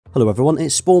Hello everyone,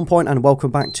 it's Spawnpoiint and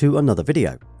welcome back to another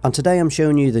video. And today I'm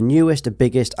showing you the newest,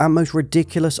 biggest and most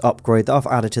ridiculous upgrade that I've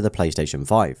added to the PlayStation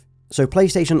 5. So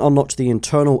PlayStation unlocked the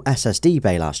internal SSD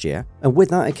bay last year, and with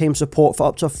that it came support for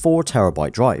up to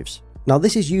 4TB drives. Now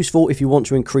this is useful if you want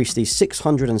to increase the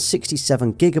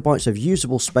 667GB of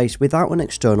usable space without an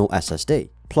external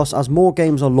SSD. Plus, as more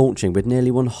games are launching with nearly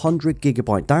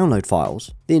 100GB download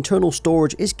files, the internal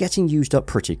storage is getting used up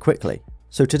pretty quickly.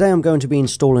 So today I'm going to be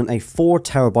installing a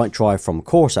 4TB drive from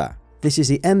Corsair. This is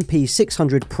the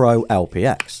MP600 Pro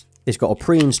LPX. It's got a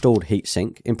pre-installed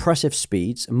heatsink, impressive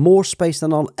speeds, more space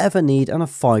than I'll ever need and a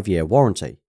 5-year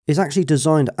warranty. It's actually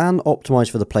designed and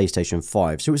optimized for the PlayStation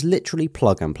 5, so it's literally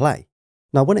plug and play.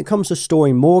 Now when it comes to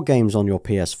storing more games on your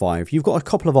PS5, you've got a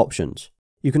couple of options.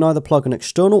 You can either plug an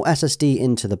external SSD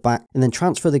into the back and then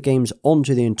transfer the games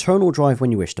onto the internal drive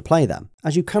when you wish to play them,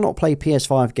 as you cannot play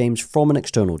PS5 games from an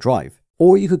external drive.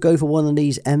 Or you could go for one of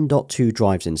these M.2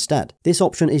 drives instead. This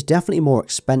option is definitely more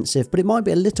expensive, but it might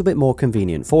be a little bit more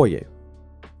convenient for you.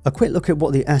 A quick look at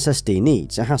what the SSD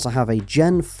needs. It has to have a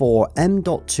Gen 4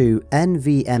 M.2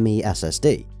 NVMe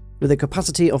SSD with a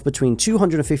capacity of between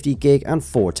 250GB and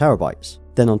 4TB.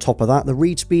 Then on top of that, the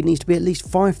read speed needs to be at least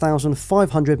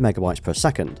 5,500 MB per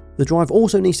second. The drive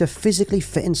also needs to physically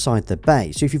fit inside the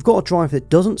bay, so if you've got a drive that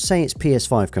doesn't say it's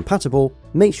PS5 compatible,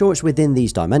 make sure it's within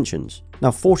these dimensions.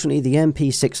 Now fortunately the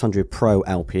MP600 Pro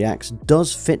LPX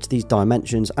does fit these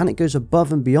dimensions and it goes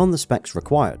above and beyond the specs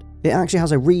required. It actually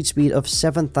has a read speed of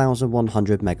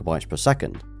 7,100 MB per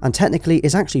second, and technically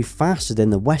is actually faster than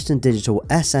the Western Digital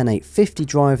SN850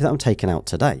 drive that I'm taking out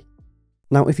today.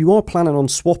 Now if you are planning on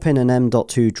swapping an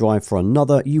M.2 drive for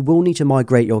another, you will need to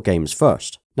migrate your games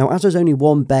first. Now as there's only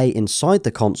one bay inside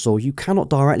the console, you cannot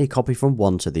directly copy from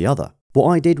one to the other. What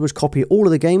I did was copy all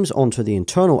of the games onto the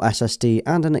internal SSD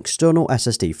and an external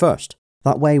SSD first.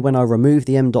 That way when I remove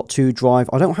the M.2 drive,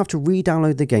 I don't have to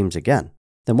re-download the games again.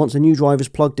 Then once a new drive is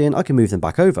plugged in, I can move them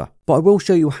back over. But I will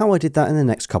show you how I did that in the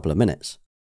next couple of minutes.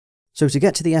 So to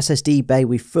get to the SSD bay,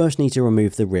 we first need to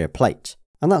remove the rear plate.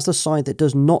 And that's the side that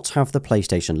does not have the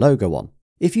PlayStation logo on.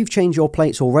 If you've changed your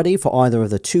plates already for either of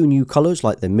the two new colours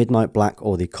like the Midnight Black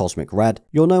or the Cosmic Red,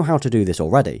 you'll know how to do this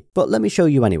already, but let me show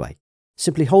you anyway.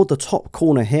 Simply hold the top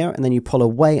corner here and then you pull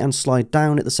away and slide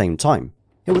down at the same time.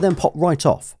 It will then pop right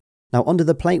off. Now under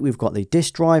the plate we've got the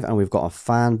disk drive and we've got a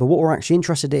fan, but what we're actually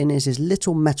interested in is this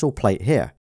little metal plate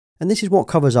here. And this is what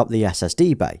covers up the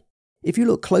SSD bay. If you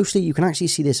look closely, you can actually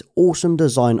see this awesome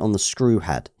design on the screw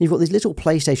head. You've got these little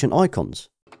PlayStation icons.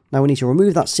 Now we need to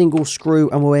remove that single screw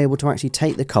and we're able to actually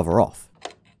take the cover off.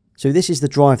 So this is the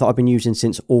drive that I've been using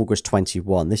since August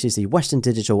 21. This is the Western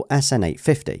Digital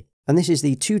SN850. And this is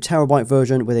the 2TB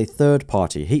version with a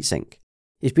third-party heatsink.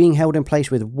 It's being held in place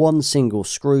with one single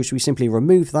screw, so we simply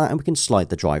remove that and we can slide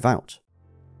the drive out.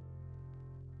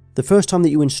 The first time that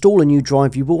you install a new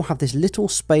drive, you will have this little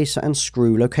spacer and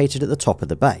screw located at the top of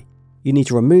the bay. You need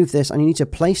to remove this and you need to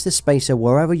place the spacer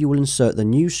wherever you will insert the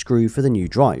new screw for the new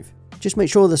drive. Just make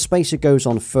sure the spacer goes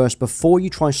on first before you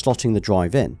try slotting the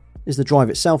drive in, as the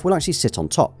drive itself will actually sit on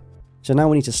top. So now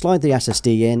we need to slide the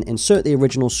SSD in, insert the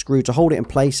original screw to hold it in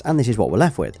place, and this is what we're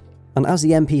left with. And as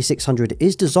the MP600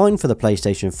 is designed for the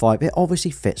PlayStation 5, it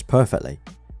obviously fits perfectly.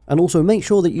 And also make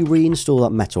sure that you reinstall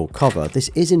that metal cover. This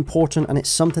is important and it's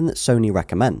something that Sony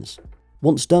recommends.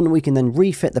 Once done, we can then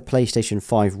refit the PlayStation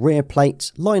 5 rear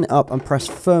plates, line it up and press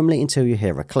firmly until you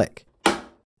hear a click.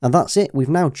 And that's it, we've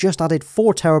now just added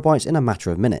 4TB in a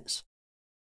matter of minutes.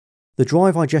 The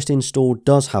drive I just installed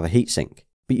does have a heatsink,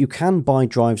 but you can buy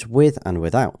drives with and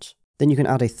without. Then you can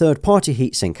add a third-party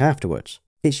heatsink afterwards.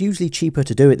 It's usually cheaper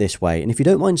to do it this way, and if you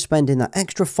don't mind spending that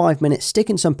extra 5 minutes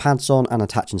sticking some pads on and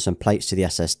attaching some plates to the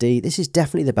SSD, this is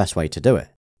definitely the best way to do it.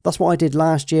 That's what I did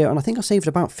last year and I think I saved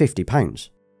about £50.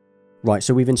 Right,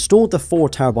 so we've installed the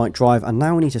 4TB drive and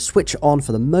now we need to switch it on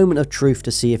for the moment of truth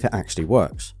to see if it actually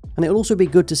works. And it'll also be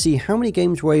good to see how many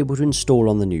games we're able to install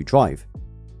on the new drive.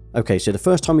 Okay, so the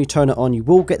first time you turn it on, you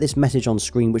will get this message on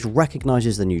screen which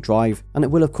recognises the new drive, and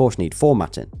it will of course need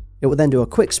formatting. It will then do a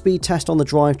quick speed test on the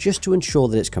drive just to ensure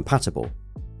that it's compatible.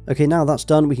 Okay, now that's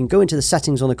done, we can go into the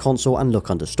settings on the console and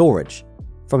look under storage.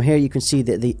 From here you can see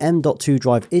that the M.2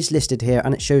 drive is listed here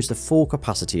and it shows the full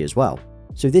capacity as well.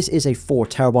 So this is a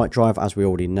 4TB drive as we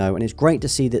already know, and it's great to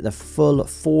see that the full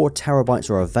 4TB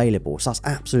are available, so that's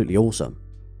absolutely awesome.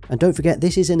 And don't forget,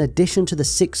 this is in addition to the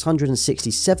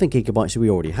 667GB we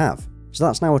already have. So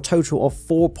that's now a total of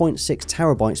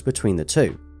 4.6TB between the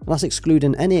two. And that's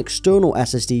excluding any external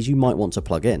SSDs you might want to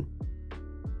plug in.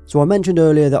 So I mentioned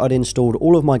earlier that I'd installed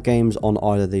all of my games on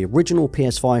either the original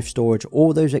PS5 storage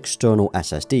or those external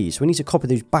SSDs. So we need to copy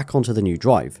those back onto the new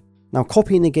drive. Now,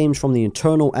 copying the games from the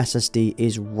internal SSD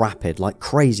is rapid, like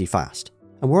crazy fast.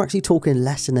 And we're actually talking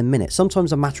less than a minute,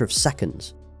 sometimes a matter of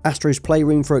seconds. Astro's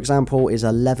Playroom, for example, is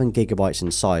 11GB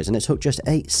in size and it took just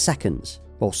 8 seconds,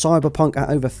 while Cyberpunk at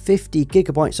over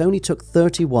 50GB only took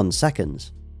 31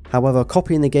 seconds. However,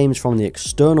 copying the games from the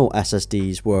external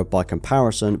SSDs were, by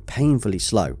comparison, painfully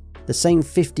slow. The same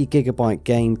 50GB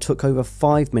game took over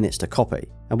 5 minutes to copy,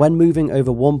 and when moving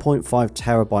over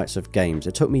 1.5TB of games,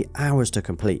 it took me hours to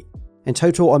complete. In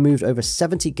total, I moved over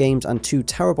 70 games and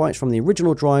 2TB from the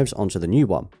original drives onto the new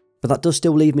one, but that does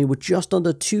still leave me with just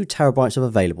under 2TB of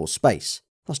available space.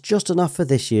 That's just enough for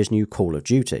this year's new Call of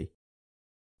Duty.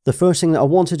 The first thing that I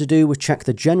wanted to do was check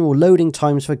the general loading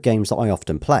times for games that I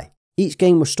often play. Each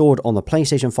game was stored on the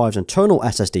PlayStation 5's internal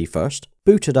SSD first,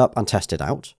 booted up and tested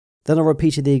out. Then I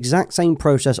repeated the exact same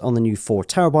process on the new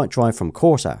 4TB drive from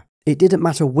Corsair. It didn't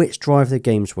matter which drive the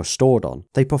games were stored on,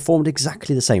 they performed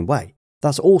exactly the same way.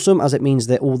 That's awesome, as it means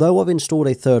that although I've installed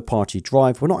a third-party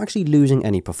drive, we're not actually losing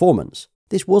any performance.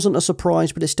 This wasn't a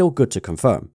surprise, but it's still good to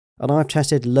confirm. And I've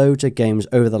tested loads of games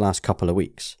over the last couple of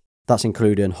weeks. That's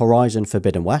including Horizon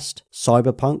Forbidden West,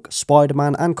 Cyberpunk,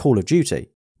 Spider-Man and Call of Duty.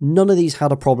 None of these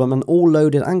had a problem and all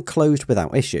loaded and closed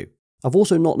without issue. I've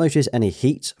also not noticed any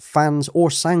heat, fans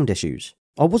or sound issues.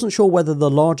 I wasn't sure whether the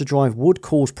larger drive would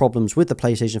cause problems with the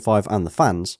PlayStation 5 and the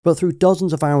fans, but through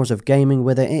dozens of hours of gaming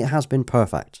with it, it has been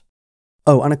perfect.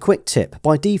 Oh, and a quick tip,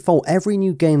 by default every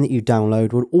new game that you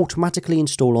download will automatically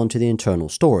install onto the internal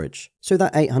storage, so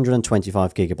that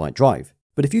 825GB drive.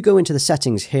 But if you go into the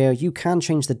settings here, you can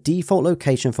change the default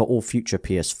location for all future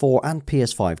PS4 and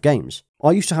PS5 games.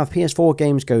 I used to have PS4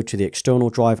 games go to the external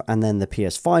drive and then the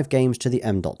PS5 games to the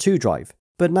M.2 drive,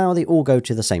 but now they all go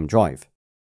to the same drive.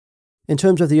 In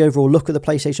terms of the overall look of the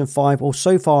PlayStation 5, well,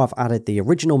 so far I've added the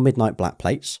original midnight black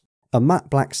plates, a matte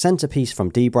black centerpiece from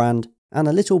D-Brand, and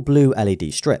a little blue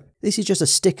LED strip. This is just a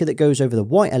sticker that goes over the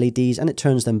white LEDs and it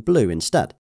turns them blue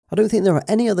instead. I don't think there are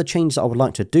any other changes that I would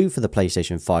like to do for the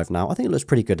PlayStation 5 now. I think it looks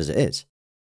pretty good as it is.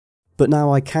 But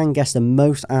now I can guess the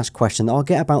most asked question that I'll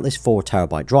get about this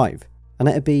 4TB drive. And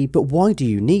it'd be, but why do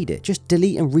you need it? Just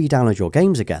delete and re-download your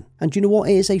games again. And you know what?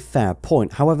 It is a fair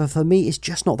point. However, for me, it's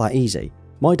just not that easy.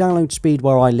 My download speed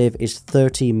where I live is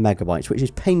 30 megabytes, which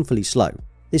is painfully slow.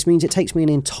 This means it takes me an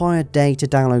entire day to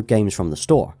download games from the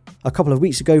store. A couple of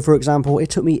weeks ago, for example, it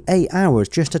took me 8 hours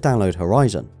just to download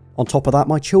Horizon. On top of that,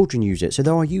 my children use it, so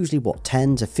there are usually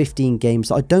 10 to 15 games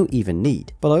that I don't even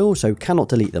need, but I also cannot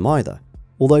delete them either.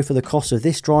 Although for the cost of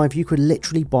this drive, you could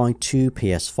literally buy 2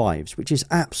 PS5s, which is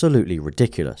absolutely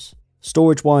ridiculous.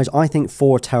 Storage wise, I think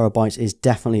 4TB is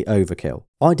definitely overkill.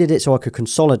 I did it so I could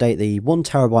consolidate the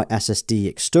 1TB SSD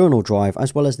external drive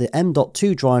as well as the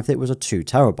M.2 drive that was a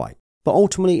 2TB. But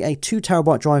ultimately, a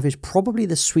 2TB drive is probably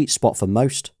the sweet spot for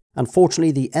most.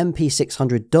 Unfortunately, the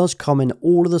MP600 does come in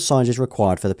all of the sizes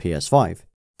required for the PS5.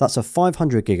 That's a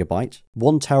 500GB,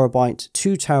 1TB,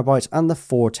 2TB and the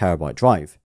 4TB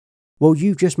drive. Well,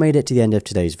 you've just made it to the end of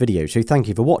today's video, so thank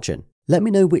you for watching. Let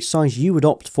me know which size you would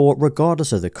opt for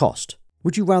regardless of the cost.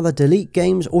 Would you rather delete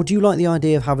games, or do you like the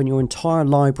idea of having your entire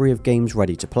library of games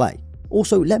ready to play?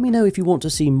 Also, let me know if you want to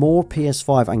see more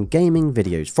PS5 and gaming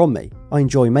videos from me. I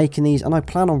enjoy making these and I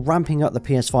plan on ramping up the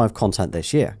PS5 content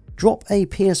this year. Drop a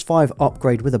PS5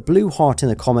 upgrade with a blue heart in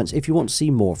the comments if you want to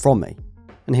see more from me.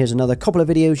 And here's another couple of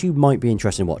videos you might be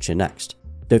interested in watching next.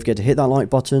 Don't forget to hit that like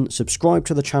button, subscribe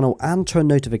to the channel and turn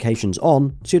notifications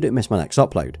on so you don't miss my next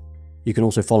upload. You can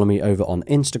also follow me over on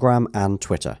Instagram and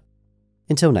Twitter.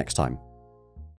 Until next time.